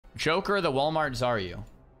Joker, the Walmart Xaryu.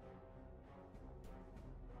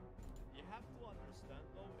 You have to understand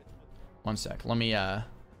though, it would... One sec. Let me I'm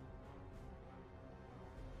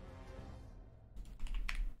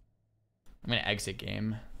gonna exit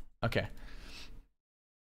game. Okay.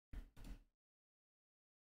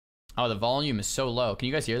 Oh, the volume is so low. Can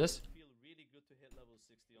you guys hear this? Feel really good to hit level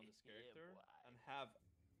 60 on this character and have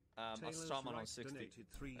a Straman on 60.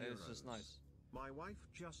 It's just nice. My wife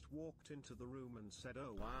just walked into the room and said,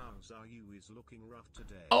 "Oh wow, Xaryu is looking rough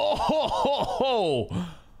today." Oh!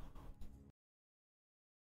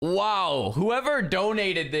 Wow, whoever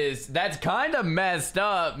donated this, that's kind of messed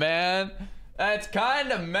up, man. That's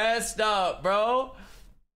kind of messed up, bro.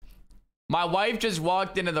 My wife just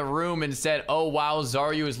walked into the room and said, "Oh wow,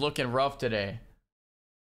 Xaryu is looking rough today."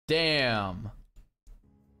 Damn.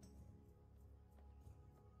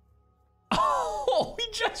 Oh, he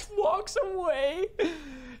just walks away.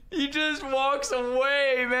 He just walks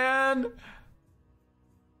away, man.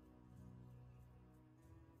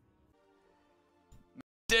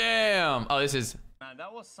 Damn. Oh, this is... Man,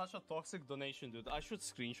 that was such a toxic donation, dude. I should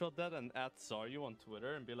screenshot that and add Xaryu on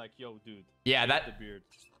Twitter and be like, "Yo, dude." Yeah, shave the beard.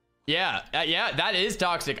 Yeah, yeah, that is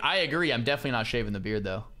toxic. I agree. I'm definitely not shaving the beard,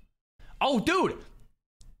 though. Oh, dude.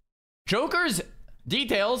 Joker's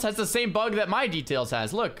details has the same bug that my details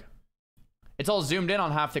has. Look. It's all zoomed in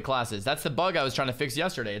on half the classes. That's the bug I was trying to fix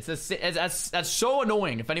yesterday. That's so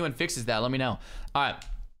annoying. If anyone fixes that, let me know. All right.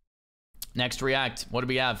 Next react. What do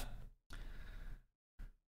we have?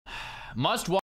 Must watch.